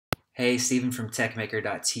Hey, Steven from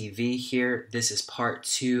TechMaker.tv here. This is part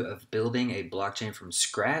 2 of building a blockchain from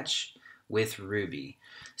scratch with Ruby.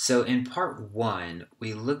 So in part 1,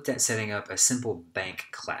 we looked at setting up a simple bank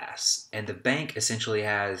class. And the bank essentially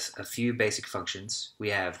has a few basic functions. We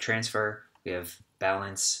have transfer, we have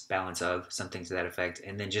balance, balance of, something to that effect,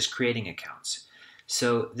 and then just creating accounts.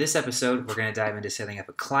 So this episode, we're going to dive into setting up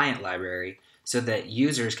a client library so that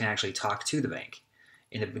users can actually talk to the bank.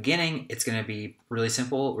 In the beginning, it's going to be really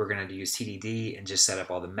simple. We're going to use TDD and just set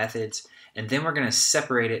up all the methods. And then we're going to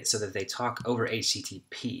separate it so that they talk over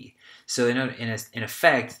HTTP. So in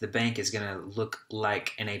effect, the bank is going to look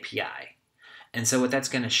like an API. And so what that's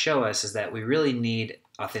going to show us is that we really need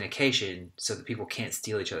authentication so that people can't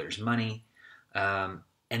steal each other's money. And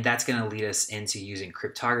that's going to lead us into using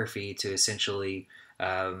cryptography to essentially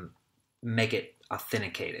make it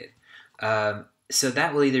authenticated. So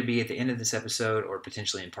that will either be at the end of this episode or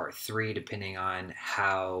potentially in part 3, depending on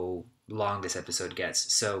how long this episode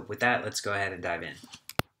gets. So with that, let's go ahead and dive in.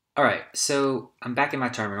 All right, so I'm back in my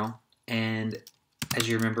terminal, and as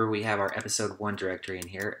you remember, we have our episode 1 directory in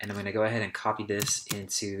here, and I'm going to go ahead and copy this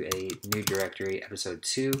into a new directory, episode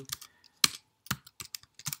 2.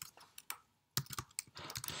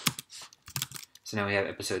 So now we have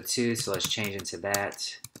episode 2, so let's change into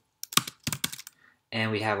that. And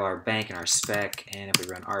we have our bank and our spec, and if we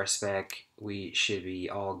run our spec, we should be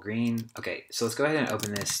all green. Okay, so let's go ahead and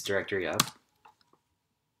open this directory up.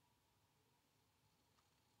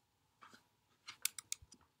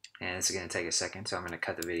 And this is going to take a second, so I'm going to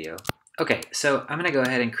cut the video. Okay, so I'm going to go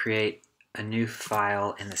ahead and create a new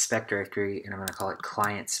file in the spec directory, and I'm going to call it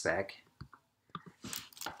client spec.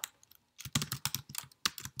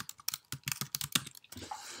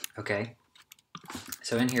 Okay,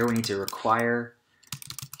 so in here we need to require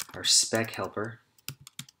our spec helper.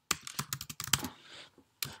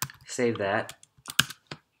 Save that.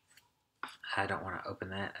 I don't want to open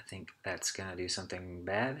that. I think that's going to do something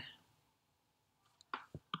bad.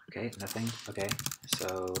 Okay, nothing. Okay,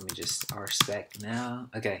 so let me just rspec now.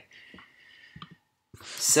 Okay,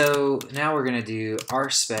 so now we're going to do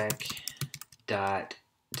rspec dot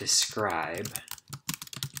describe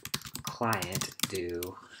client do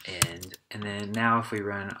end, and then now if we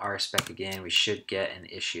run rspec again, we should get an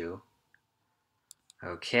issue.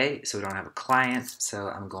 Okay, so we don't have a client, so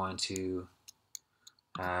I'm going to,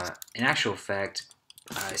 in actual fact,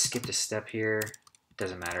 I skipped a step here.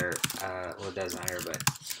 Doesn't matter, well it does matter, but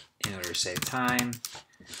in order to save time,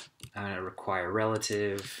 I'm going to require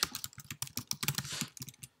relative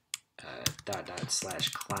 /client.rb,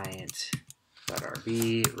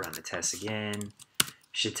 run the test again.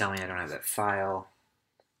 Should tell me I don't have that file.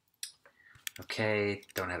 Okay,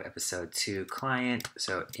 don't have episode 2 client.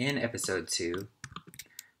 So in episode 2, I'm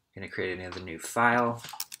going to create another new file,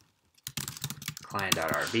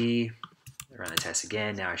 client.rb, run the test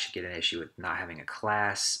again. Now I should get an issue with not having a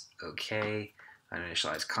class. Okay,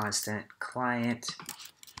 uninitialized constant, client.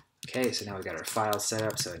 Okay, so now we've got our file set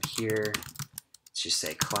up. So in here, let's just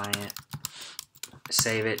say client,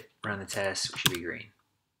 save it, run the test, we should be green.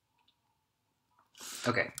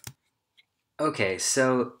 Okay,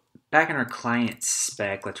 so back in our client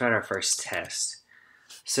spec, let's write our first test.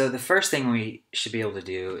 So the first thing we should be able to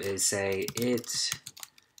do is say it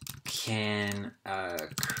can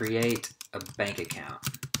create a bank account.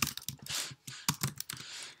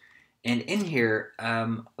 And in here,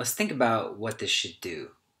 let's think about what this should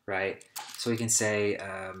do, right? So we can say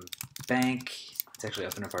bank, let's actually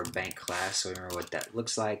open up our bank class so we remember what that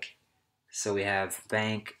looks like. So we have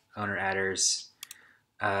bank, owner adders,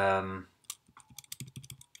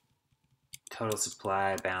 total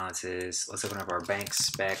supply, balances. Let's open up our bank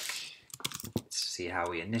spec. Let's see how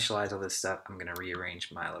we initialize all this stuff. I'm going to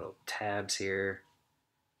rearrange my little tabs here.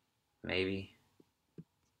 Maybe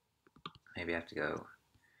I have to go.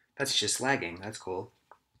 That's just lagging. That's cool.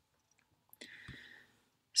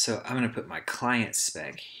 So I'm going to put my client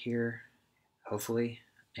spec here, hopefully.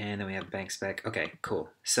 And then we have bank spec. Okay,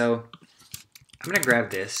 cool. So I'm going to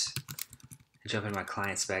grab this, jump in my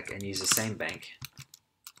client spec, and use the same bank.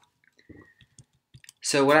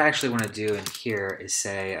 So what I actually want to do in here is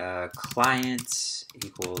say client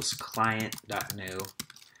equals client.new,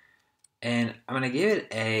 and I'm going to give it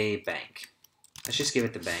a bank. Let's just give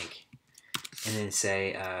it the bank, and then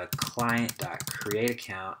say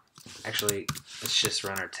client.createAccount. Actually, let's just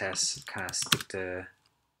run our tests, kind of stick to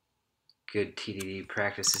good TDD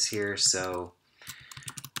practices here. So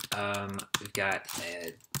we've got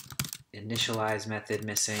an initialize method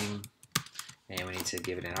missing, and we need to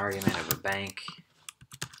give it an argument of a bank.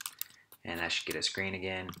 And that should get us green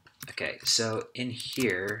again. Okay, so in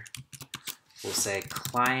here, we'll say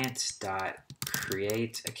client.create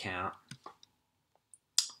create account,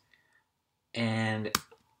 and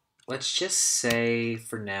let's just say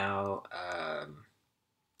for now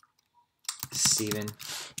Steven,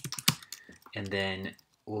 and then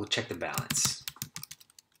we'll check the balance.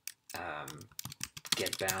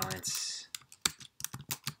 Get balance.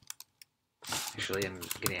 Actually, I'm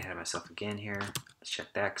getting ahead of myself again here. Let's check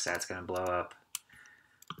that because that's going to blow up.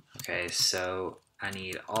 Okay, so I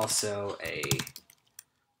need also a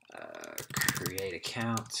create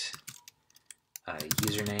account,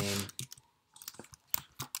 username.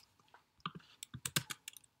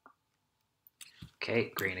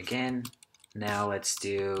 Okay, green again. Now let's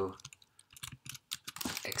do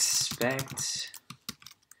expect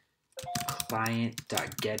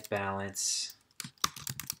client.getBalance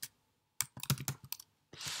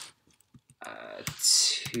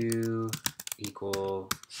to equal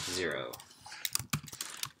 0.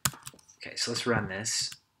 Okay, so let's run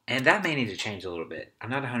this. And that may need to change a little bit. I'm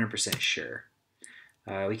not 100% sure.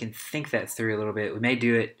 We can think that through a little bit. We may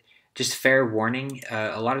do it, just fair warning,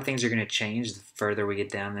 a lot of things are going to change the further we get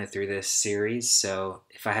down there through this series. So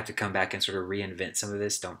if I have to come back and sort of reinvent some of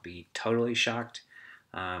this, don't be totally shocked.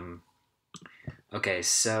 Okay,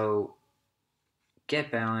 so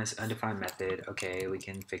get balance, undefined method. Okay, we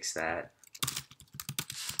can fix that.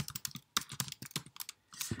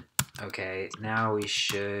 Okay, now we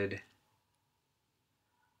should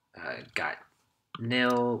got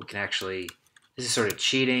nil. We can actually, this is sort of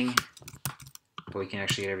cheating, but we can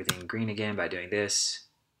actually get everything green again by doing this.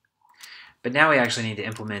 But now we actually need to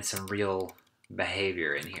implement some real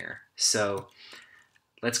behavior in here. So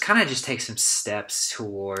let's kind of just take some steps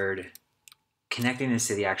toward connecting this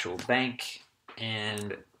to the actual bank,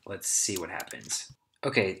 and let's see what happens.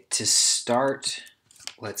 Okay, to start,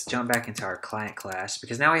 let's jump back into our client class,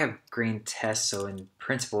 because now we have green tests, so in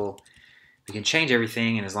principle, we can change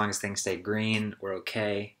everything, and as long as things stay green, we're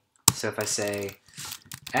okay. So if I say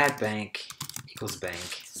add bank equals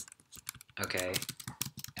bank, okay,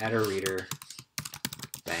 add a reader,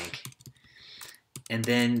 bank, and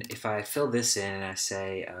then if I fill this in and I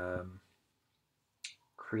say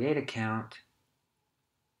create account,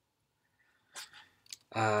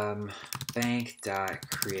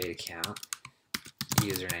 bank.createAccount,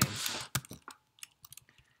 username,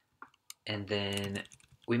 and then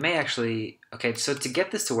we may actually, okay, so to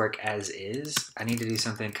get this to work as is, I need to do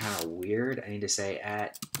something kind of weird. I need to say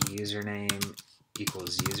at username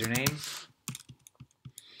equals username,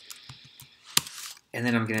 and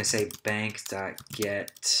then I'm going to say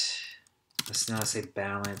bank.get, let's now say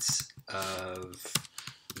balance of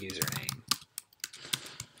username,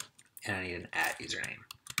 and I need an at username.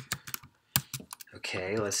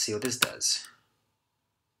 Okay, let's see what this does.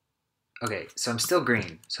 Okay, so I'm still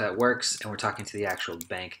green, so that works, and we're talking to the actual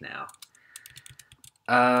bank now.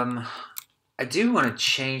 I do want to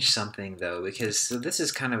change something though, because so this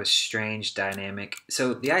is kind of a strange dynamic.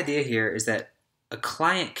 So the idea here is that a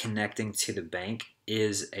client connecting to the bank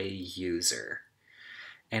is a user.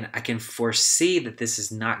 And I can foresee that this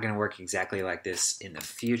is not going to work exactly like this in the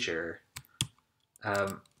future.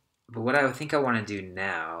 But what I think I want to do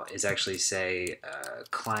now is actually say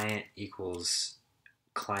client equals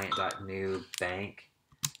client.new bank,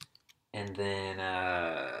 and then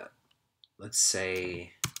let's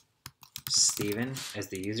say Steven as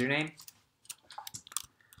the username.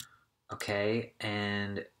 Okay,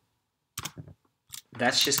 and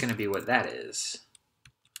that's just going to be what that is.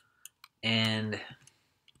 And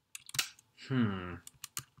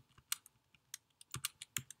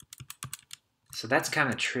so that's kind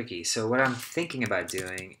of tricky. So what I'm thinking about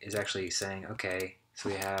doing is actually saying, okay, so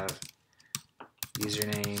we have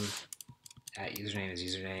username, at username is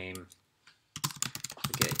username,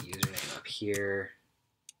 we get username up here,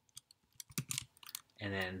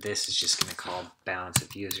 and then this is just going to call balance of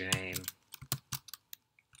username.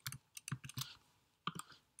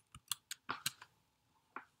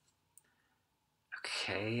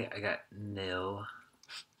 Okay, I got nil.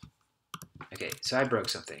 Okay, so I broke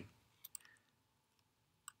something.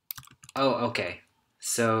 Oh, okay.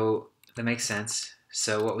 So that makes sense.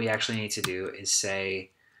 So what we actually need to do is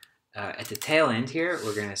say, at the tail end here,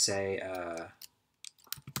 we're going to say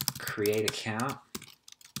create account,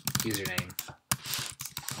 username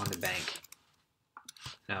on the bank.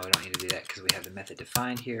 No, we don't need to do that because we have the method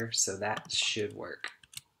defined here, so that should work.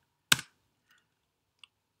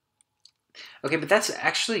 Okay, but that's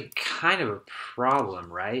actually kind of a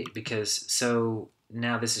problem, right? Because so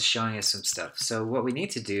now this is showing us some stuff. So what we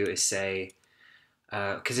need to do is say,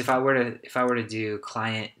 because if I were to do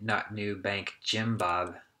client not new bank Jim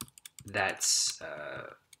Bob, that's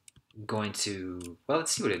going to, well,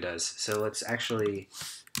 let's see what it does. So let's actually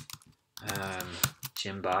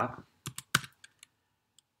Jim Bob.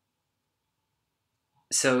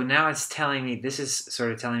 So now it's telling me, this is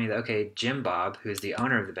sort of telling me that, okay, Jim Bob, who is the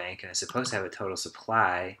owner of the bank and is supposed to have a total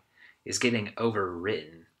supply, is getting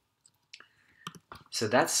overwritten. So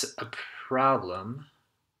that's a problem,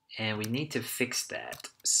 and we need to fix that.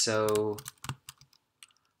 So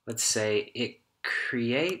let's say it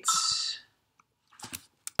creates,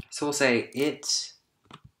 so we'll say it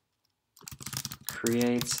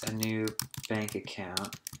creates a new bank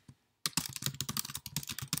account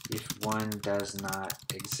if one does not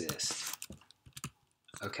exist.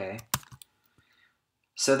 Okay.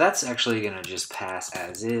 So that's actually going to just pass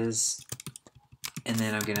as is. And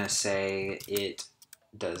then I'm going to say it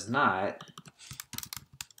does not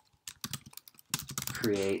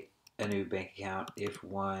create a new bank account if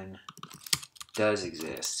one does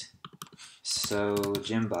exist. So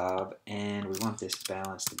Jim Bob, and we want this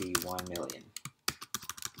balance to be 1 million.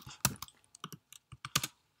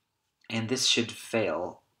 And this should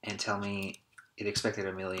fail and tell me it expected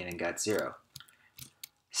 1 million and got 0.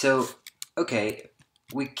 So, okay,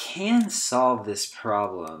 we can solve this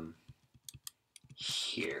problem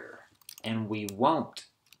here, and we won't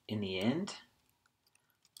in the end.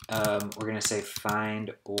 We're going to say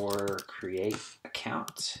find or create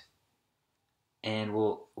account, and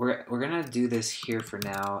we're going to do this here for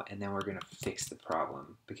now, and then we're going to fix the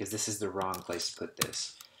problem because this is the wrong place to put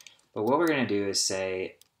this. But what we're going to do is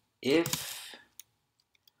say if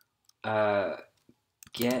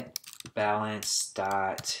get balance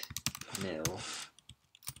dot nil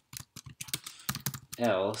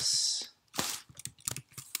else.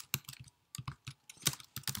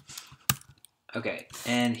 Okay,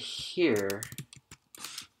 and here,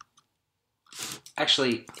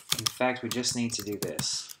 actually, in fact, we just need to do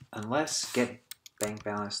this. Unless get bank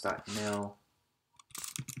balance dot nil,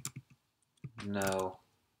 no.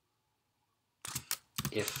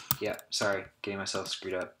 If, yeah, sorry, getting myself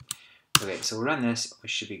screwed up. Okay, so we'll run this, we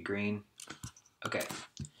should be green. Okay,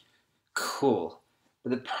 cool.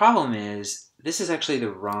 But the problem is, this is actually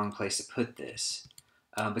the wrong place to put this.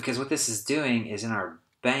 Because what this is doing is in our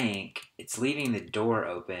bank, it's leaving the door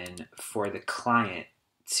open for the client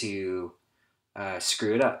to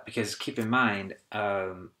screw it up. Because keep in mind,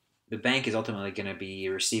 the bank is ultimately going to be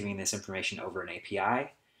receiving this information over an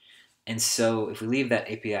API. And so if we leave that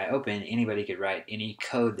API open, anybody could write any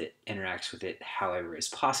code that interacts with it however is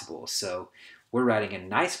possible. So we're writing a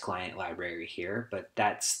nice client library here, but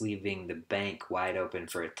that's leaving the bank wide open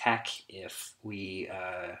for attack if we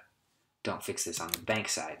don't fix this on the bank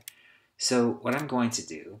side. So what I'm going to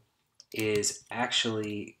do is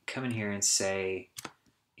actually come in here and say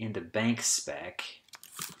in the bank spec,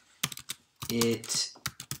 it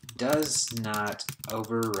does not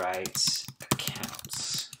overwrite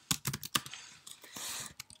accounts.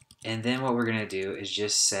 And then what we're going to do is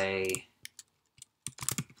just say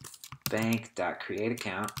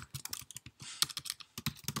bank.createAccount.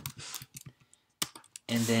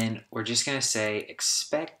 And then we're just going to say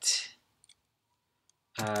expect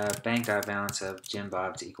bank.balance of Jim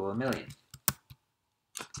Bob to equal 1 million.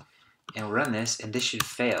 And we'll run this, and this should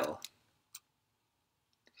fail.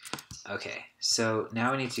 Okay, so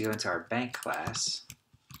now we need to go into our bank class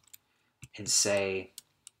and say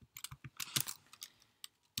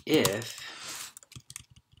if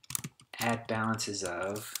add balances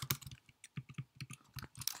of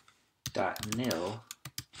dot nil,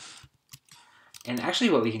 and actually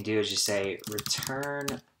what we can do is just say return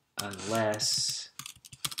unless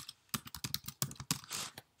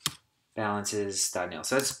balances dot nil.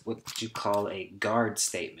 So that's what you call a guard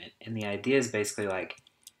statement, and the idea is basically like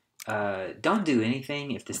don't do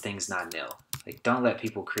anything if this thing's not nil. Like don't let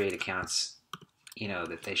people create accounts, you know,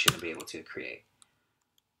 that they shouldn't be able to create.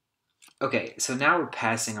 Okay, so now we're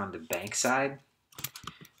passing on the bank side.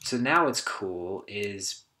 So now what's cool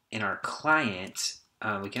is in our client,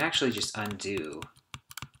 we can actually just undo,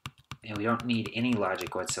 and we don't need any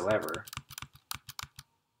logic whatsoever.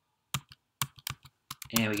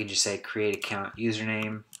 And we can just say create account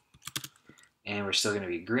username, and we're still going to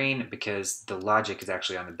be green because the logic is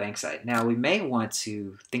actually on the bank side. Now we may want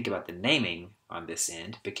to think about the naming on this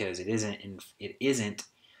end because it isn't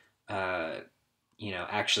you know,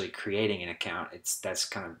 actually creating an account. That's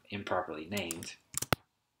kind of improperly named.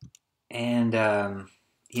 And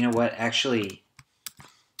you know what? Actually,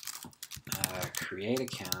 create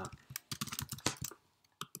account,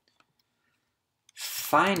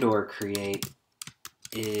 find or create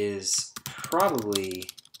is probably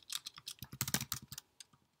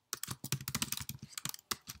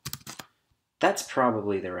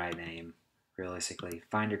the right name, realistically.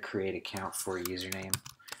 Find or create account for username.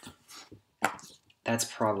 That's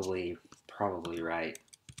probably probably right.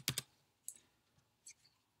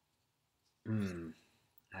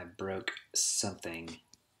 I broke something.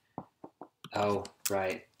 Oh,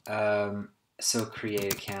 right. So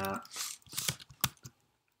create account.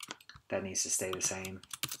 That needs to stay the same.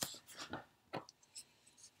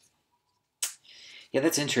 Yeah,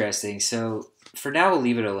 that's interesting. So for now, we'll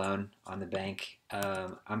leave it alone on the bank.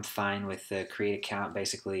 I'm fine with the create account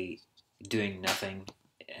basically doing nothing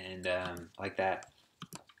and like that.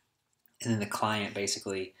 And then the client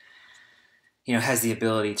basically, has the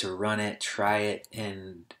ability to run it, try it,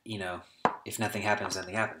 and, if nothing happens,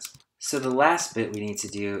 nothing happens. So the last bit we need to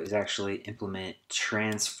do is actually implement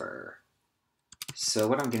transfer. So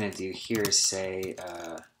what I'm going to do here is say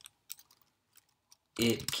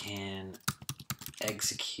it can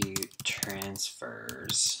execute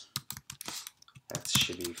transfers. That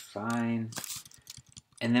should be fine.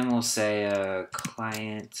 And then we'll say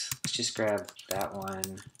client, let's just grab that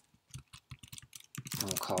one, and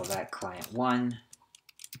we'll call that client 1.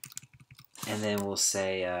 And then we'll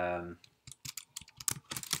say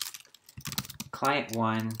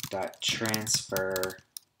client1.transfer,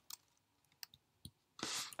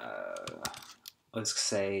 let's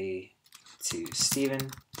say to Steven,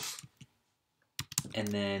 and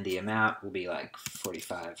then the amount will be like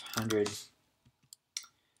 4,500.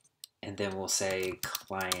 And then we'll say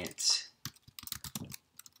client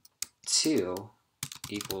 2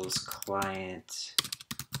 equals client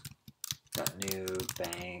dot new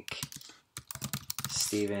bank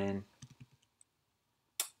Steven.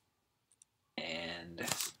 And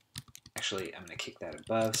actually, I'm going to kick that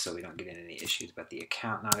above so we don't get into any issues about the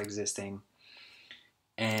account not existing.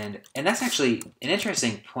 And that's actually an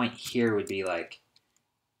interesting point here would be like,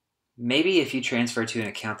 maybe if you transfer to an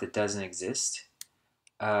account that doesn't exist,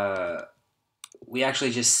 we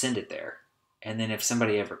actually just send it there. And then if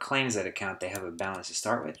somebody ever claims that account, they have a balance to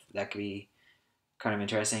start with. That could be kind of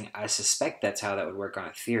interesting. I suspect that's how that would work on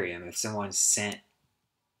Ethereum. If someone sent,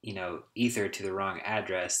 Ether to the wrong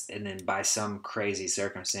address, and then by some crazy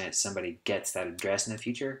circumstance, somebody gets that address in the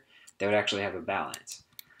future, they would actually have a balance.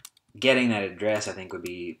 Getting that address, I think, would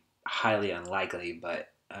be highly unlikely,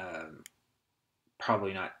 but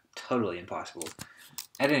probably not totally impossible.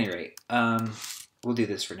 At any rate, we'll do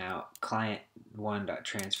this for now.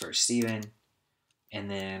 Client1.transfer Steven, and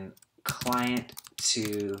then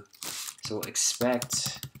client2, so we'll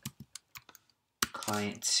expect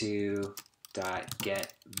client2 dot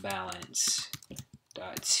get balance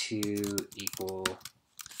dot 2 equal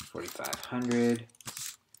 4,500,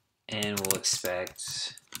 and we'll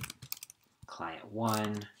expect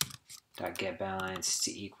client1 dot get balance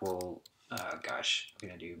to equal, I'm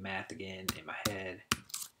gonna do math again in my head,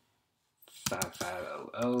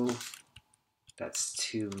 5500. That's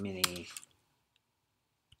too many.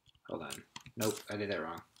 Hold on. Nope, I did that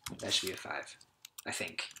wrong. That should be a 5, I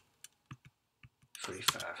think.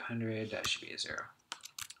 4,500, that should be a 0.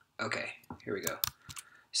 Okay, here we go.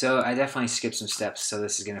 So I definitely skipped some steps, so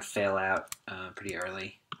this is going to fail out pretty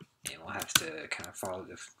early, and we'll have to kind of follow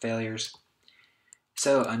the failures.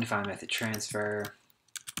 So undefined method transfer.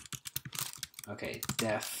 Okay,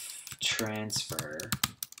 def transfer.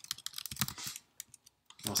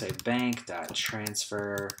 We'll say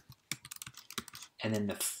bank.transfer, and then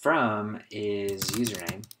the from is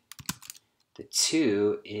username. The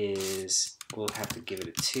 2 is, we'll have to give it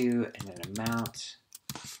a 2 and an amount,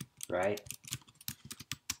 right?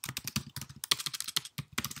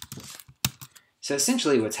 So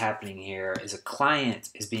essentially what's happening here is a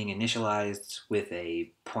client is being initialized with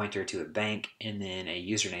a pointer to a bank and then a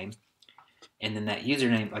username. And then that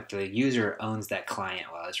username, like the user owns that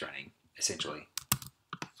client while it's running, essentially.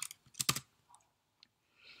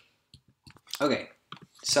 Okay,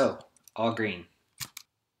 so all green.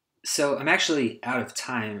 So I'm actually out of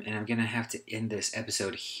time, and I'm going to have to end this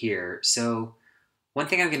episode here. So one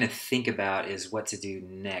thing I'm going to think about is what to do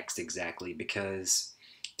next exactly, because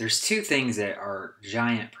there's 2 things that are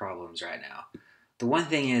giant problems right now. The one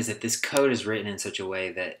thing is that this code is written in such a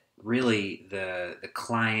way that really the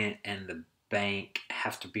client and the bank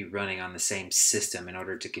have to be running on the same system in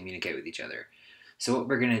order to communicate with each other. So what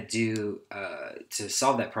we're going to do to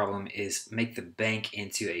solve that problem is make the bank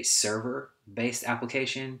into a server-based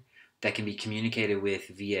application that can be communicated with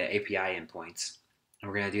via API endpoints. And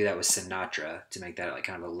we're going to do that with Sinatra to make that like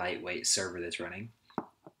kind of a lightweight server that's running.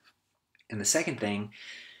 And the second thing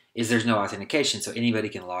is there's no authentication, so anybody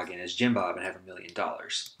can log in as Jim Bob and have $1 million.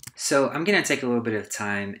 So I'm going to take a little bit of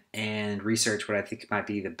time and research what I think might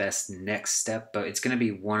be the best next step, but it's going to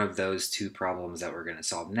be one of those 2 problems that we're going to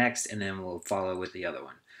solve next, and then we'll follow with the other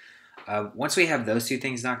one. Once we have those 2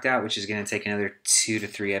 things knocked out, which is going to take another 2 to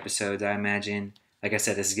 3 episodes, I imagine, Like I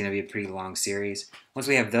said, this is going to be a pretty long series. Once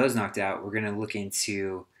we have those knocked out, we're going to look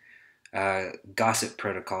into gossip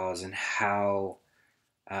protocols and how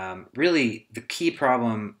really the key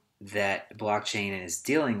problem that blockchain is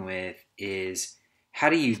dealing with is how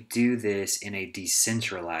do you do this in a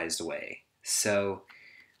decentralized way? So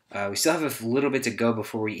we still have a little bit to go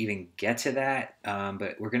before we even get to that,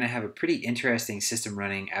 but we're going to have a pretty interesting system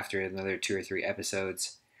running after another 2 or 3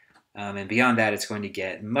 episodes. And beyond that, it's going to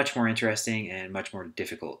get much more interesting and much more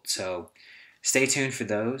difficult. So stay tuned for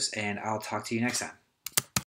those, and I'll talk to you next time.